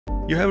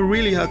You have a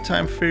really hard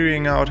time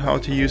figuring out how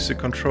to use the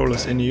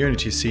controllers in a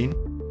Unity scene?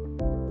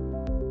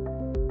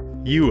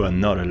 You are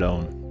not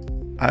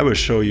alone. I will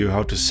show you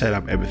how to set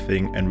up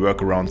everything and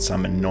work around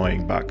some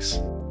annoying bugs.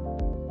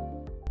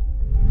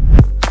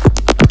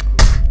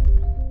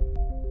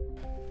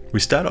 We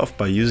start off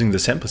by using the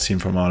sample scene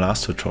from our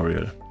last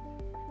tutorial.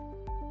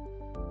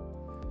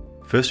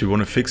 First we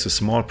want to fix a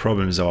small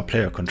problem with our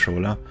player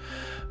controller,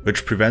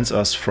 which prevents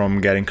us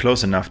from getting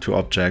close enough to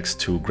objects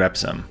to grab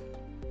them.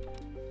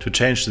 To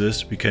change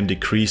this, we can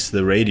decrease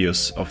the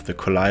radius of the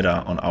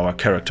collider on our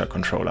character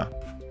controller.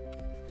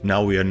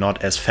 Now we are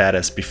not as fat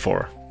as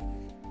before.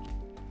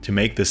 To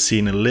make the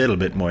scene a little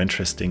bit more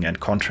interesting and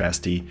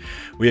contrasty,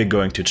 we are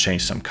going to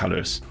change some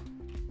colors.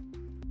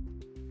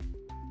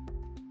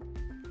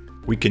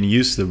 We can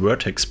use the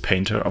vertex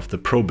painter of the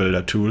Pro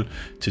Builder tool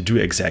to do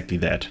exactly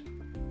that.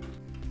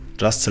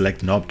 Just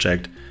select an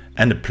object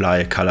and apply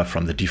a color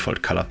from the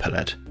default color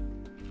palette.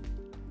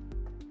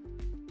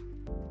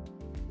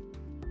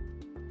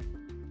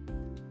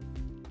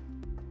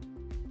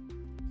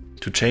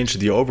 To change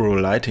the overall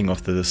lighting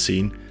of the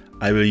scene,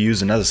 I will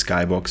use another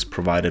skybox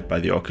provided by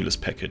the Oculus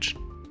package.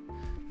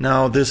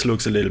 Now this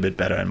looks a little bit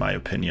better in my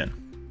opinion.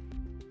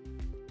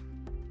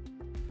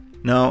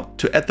 Now,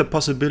 to add the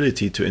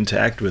possibility to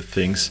interact with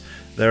things,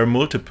 there are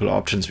multiple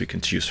options we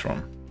can choose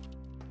from.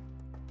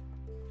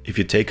 If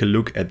you take a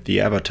look at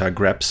the avatar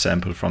grab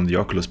sample from the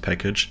Oculus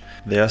package,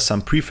 there are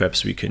some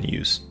prefabs we can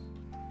use.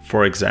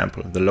 For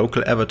example, the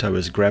local avatar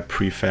with grab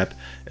prefab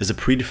is a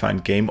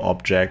predefined game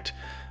object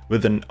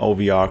with an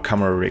OVR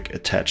camera rig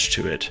attached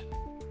to it.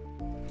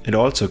 It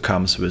also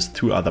comes with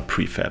two other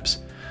prefabs,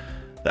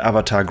 the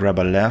avatar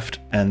grabber left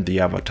and the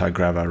avatar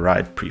grabber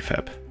right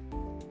prefab.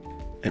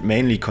 It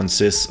mainly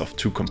consists of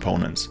two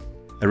components,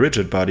 a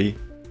rigid body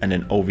and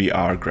an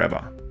OVR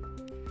grabber.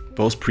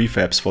 Both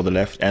prefabs for the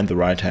left and the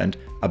right hand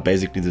are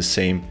basically the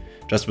same,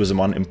 just with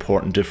one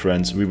important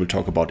difference we will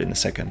talk about in a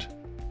second.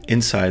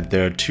 Inside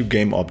there are two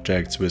game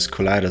objects with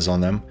colliders on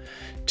them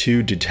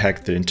to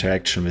detect the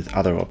interaction with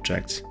other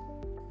objects.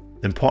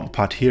 The important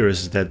part here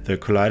is that the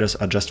colliders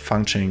are just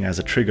functioning as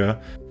a trigger,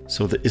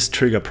 so the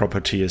isTrigger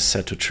property is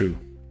set to true.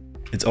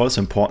 It's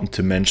also important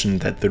to mention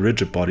that the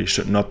rigid body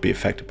should not be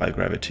affected by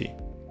gravity.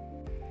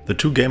 The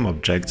two game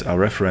objects are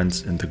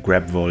referenced in the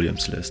grab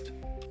volumes list.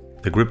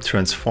 The grip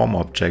transform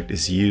object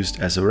is used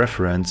as a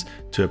reference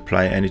to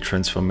apply any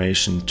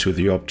transformation to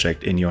the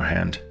object in your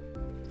hand.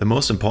 The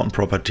most important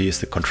property is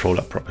the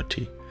controller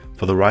property.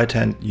 For the right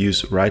hand,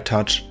 use right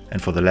touch,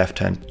 and for the left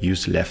hand,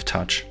 use left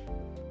touch.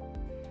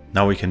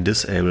 Now we can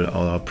disable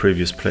our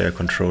previous player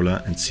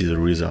controller and see the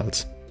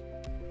results.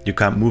 You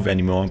can't move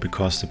anymore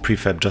because the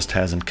prefab just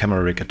has a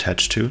camera rig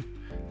attached to,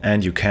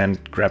 and you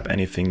can't grab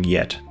anything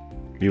yet.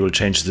 We will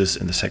change this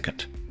in a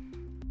second.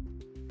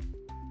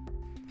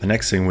 The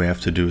next thing we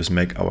have to do is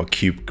make our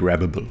cube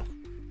grabbable.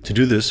 To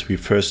do this, we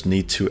first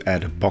need to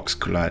add a box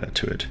collider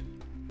to it.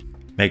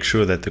 Make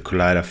sure that the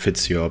collider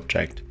fits your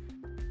object.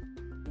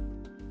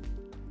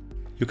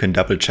 You can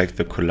double check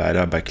the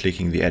collider by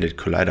clicking the Edit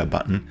Collider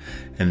button,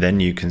 and then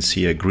you can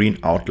see a green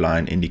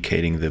outline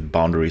indicating the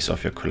boundaries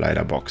of your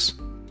collider box.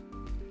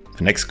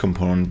 The next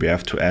component we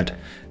have to add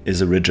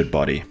is a rigid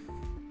body.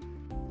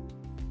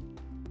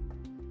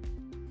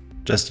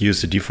 Just use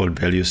the default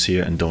values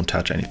here and don't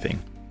touch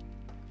anything.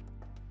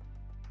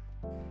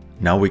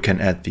 Now we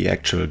can add the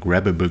actual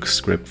grabbable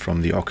script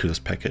from the Oculus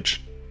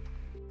package.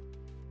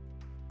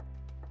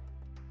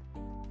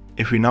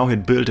 If we now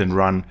hit build and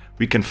run,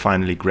 we can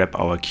finally grab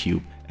our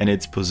cube, and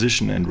its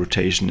position and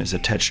rotation is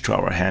attached to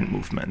our hand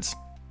movements.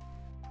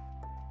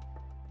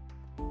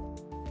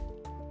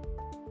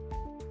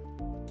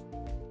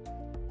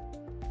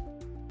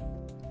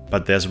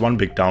 But there's one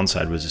big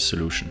downside with this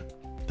solution.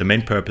 The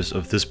main purpose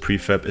of this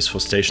prefab is for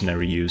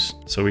stationary use,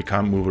 so we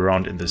can't move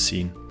around in the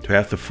scene. To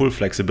have the full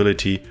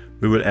flexibility,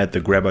 we will add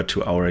the grabber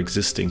to our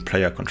existing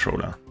player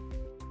controller.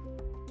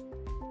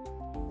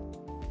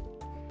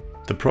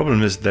 The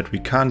problem is that we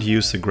can't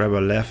use the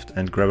grabber left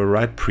and grabber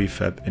right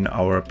prefab in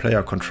our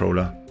player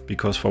controller,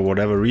 because for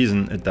whatever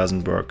reason it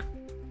doesn't work.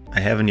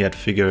 I haven't yet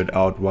figured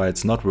out why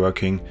it's not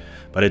working,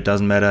 but it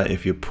doesn't matter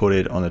if you put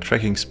it on the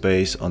tracking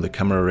space, on the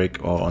camera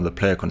rig or on the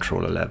player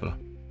controller level.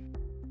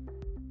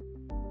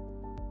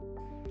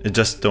 It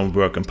just don't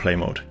work in play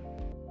mode.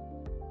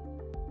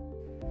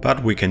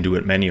 But we can do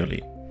it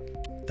manually.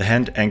 The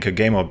hand anchor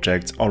game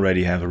objects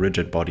already have a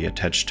rigid body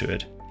attached to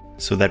it,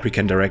 so that we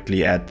can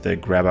directly add the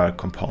grabber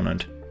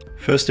component.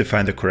 First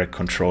define the correct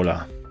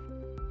controller.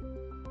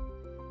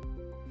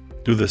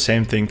 Do the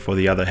same thing for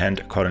the other hand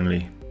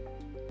accordingly.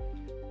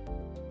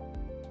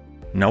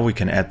 Now we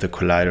can add the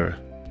collider.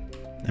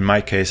 In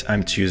my case,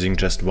 I'm choosing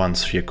just one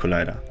sphere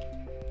collider.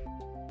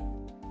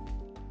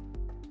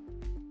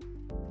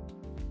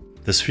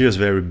 The sphere is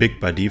very big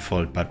by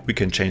default, but we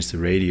can change the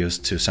radius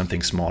to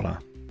something smaller.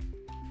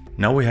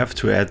 Now we have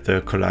to add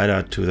the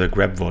collider to the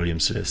grab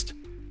volumes list.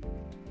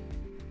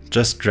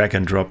 Just drag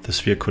and drop the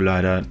sphere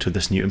collider to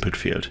this new input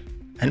field.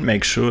 And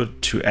make sure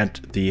to add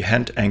the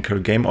hand anchor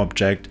game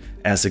object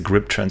as a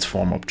grip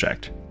transform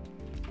object.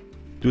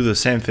 Do the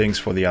same things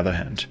for the other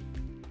hand.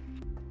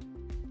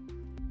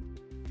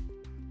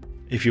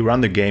 If you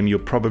run the game, you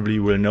probably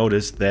will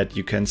notice that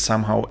you can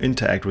somehow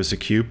interact with the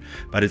cube,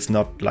 but it's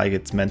not like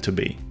it's meant to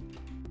be.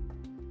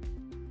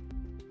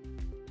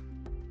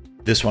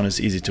 This one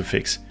is easy to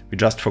fix. We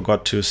just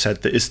forgot to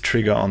set the is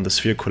trigger on the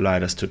sphere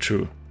colliders to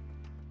true.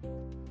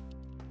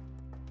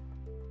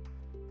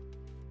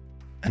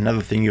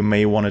 Another thing you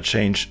may want to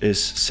change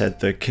is set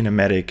the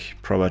kinematic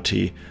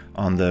property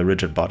on the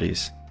rigid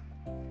bodies.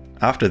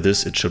 After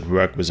this, it should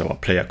work with our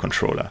player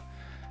controller,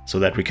 so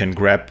that we can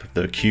grab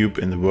the cube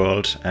in the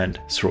world and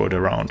throw it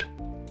around.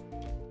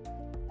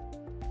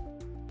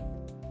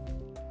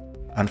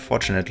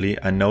 Unfortunately,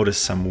 I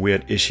noticed some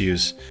weird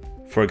issues.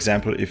 For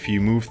example, if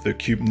you move the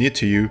cube near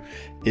to you,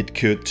 it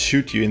could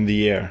shoot you in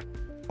the air,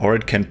 or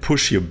it can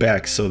push you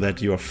back so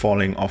that you are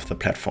falling off the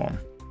platform.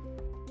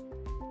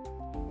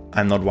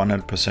 I'm not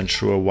 100%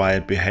 sure why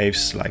it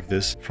behaves like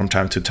this from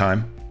time to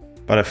time,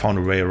 but I found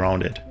a way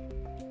around it.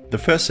 The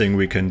first thing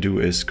we can do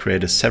is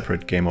create a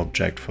separate game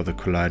object for the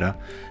collider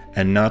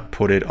and not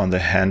put it on the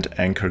hand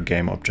anchor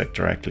game object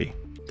directly.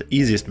 The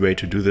easiest way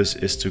to do this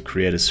is to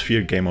create a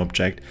sphere game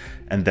object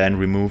and then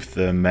remove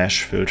the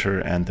mesh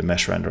filter and the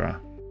mesh renderer.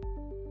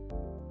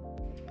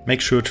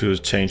 Make sure to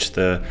change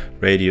the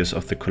radius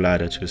of the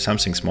collider to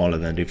something smaller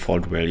than the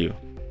default value.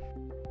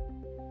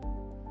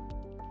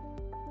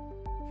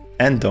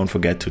 And don't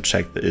forget to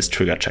check the is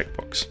trigger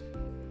checkbox.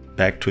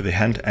 Back to the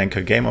hand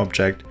anchor game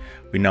object,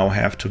 we now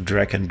have to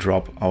drag and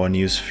drop our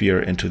new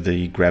sphere into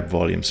the grab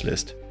volumes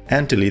list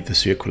and delete the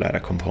sphere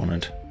collider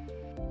component.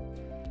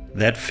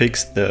 That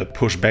fixed the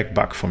pushback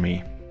bug for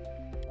me.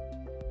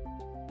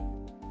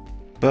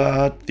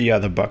 But the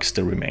other bug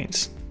still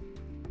remains.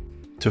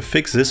 To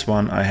fix this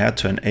one, I had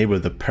to enable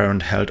the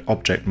parent held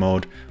object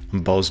mode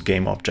on both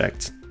game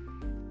objects.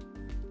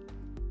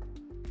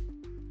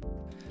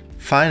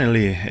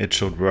 Finally, it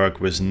should work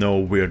with no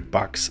weird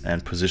bugs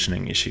and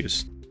positioning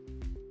issues.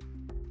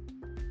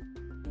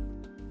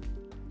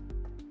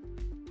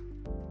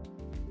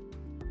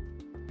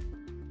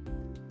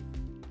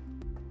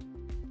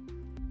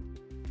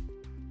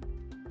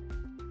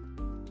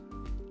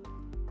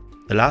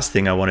 The last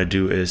thing I want to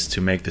do is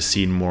to make the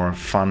scene more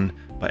fun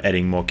by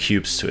adding more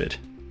cubes to it.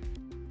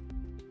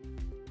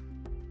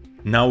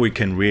 Now we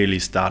can really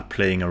start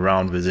playing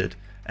around with it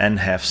and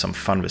have some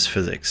fun with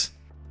physics.